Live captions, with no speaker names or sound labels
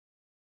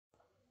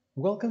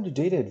Welcome to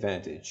Data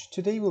Advantage.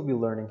 Today we'll be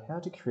learning how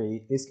to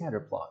create a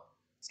scatterplot.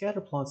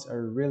 Scatterplots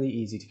are really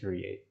easy to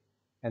create,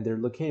 and they're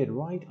located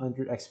right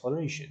under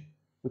Exploration,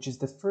 which is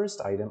the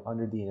first item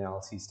under the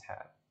Analyses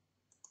tab.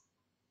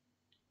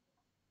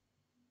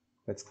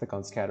 Let's click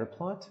on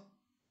Scatterplot,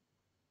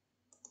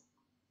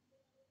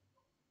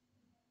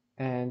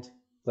 and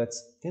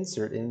let's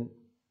insert in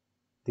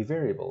the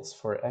variables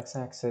for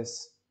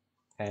x-axis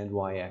and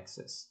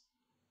y-axis.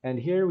 And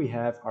here we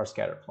have our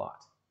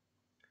scatterplot.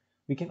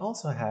 We can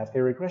also have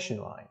a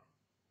regression line.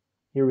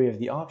 Here we have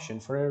the option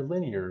for a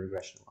linear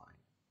regression line.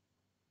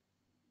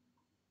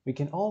 We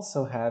can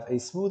also have a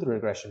smooth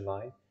regression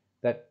line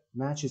that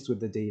matches with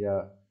the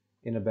data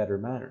in a better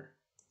manner.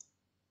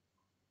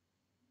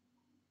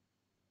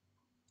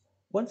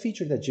 One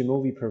feature that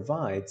Jamovi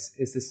provides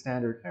is the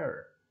standard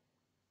error.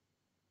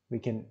 We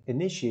can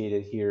initiate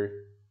it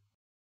here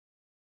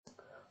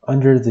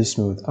under the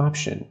smooth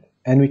option,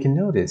 and we can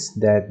notice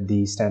that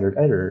the standard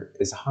error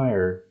is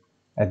higher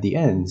at the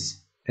ends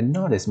and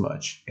not as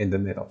much in the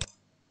middle.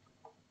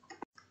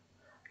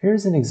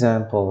 Here's an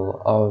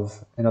example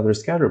of another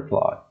scatter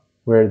plot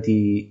where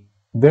the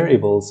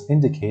variables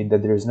indicate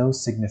that there is no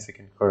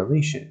significant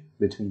correlation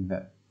between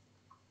them.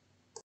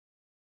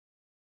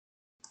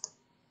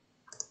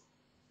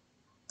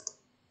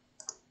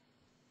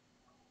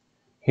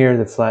 Here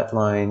the flat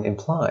line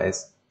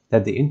implies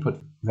that the input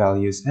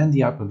values and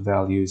the output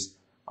values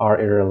are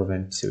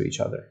irrelevant to each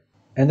other.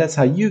 And that's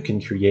how you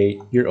can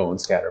create your own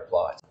scatter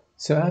plot.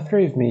 So after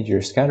you've made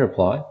your scatter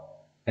plot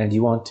and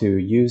you want to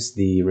use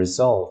the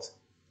result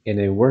in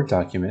a Word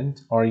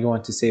document, or you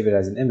want to save it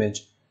as an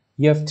image,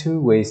 you have two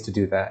ways to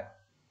do that.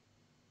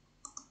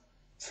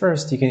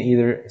 First, you can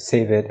either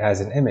save it as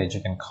an image,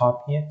 you can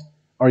copy it,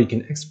 or you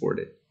can export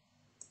it.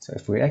 So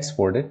if we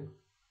export it,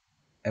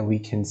 and we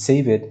can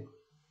save it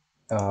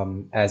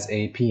as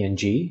a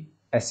PNG,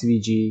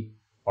 SVG,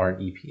 or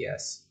an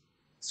EPS.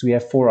 So we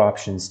have four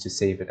options to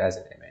save it as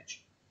an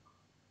image.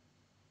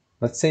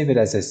 Let's save it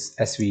as a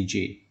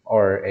SVG,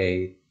 or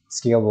a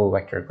scalable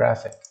vector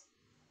graphic.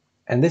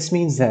 And this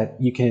means that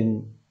you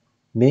can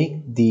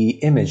make the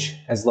image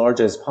as large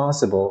as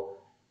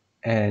possible,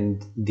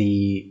 and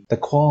the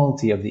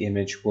quality of the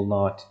image will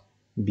not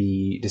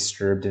be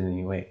disturbed in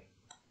any way.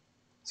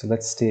 So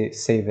let's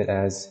save it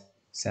as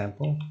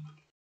sample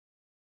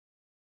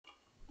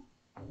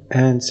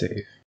and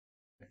save.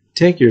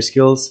 Take your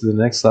skills to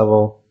the next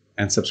level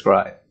and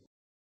subscribe.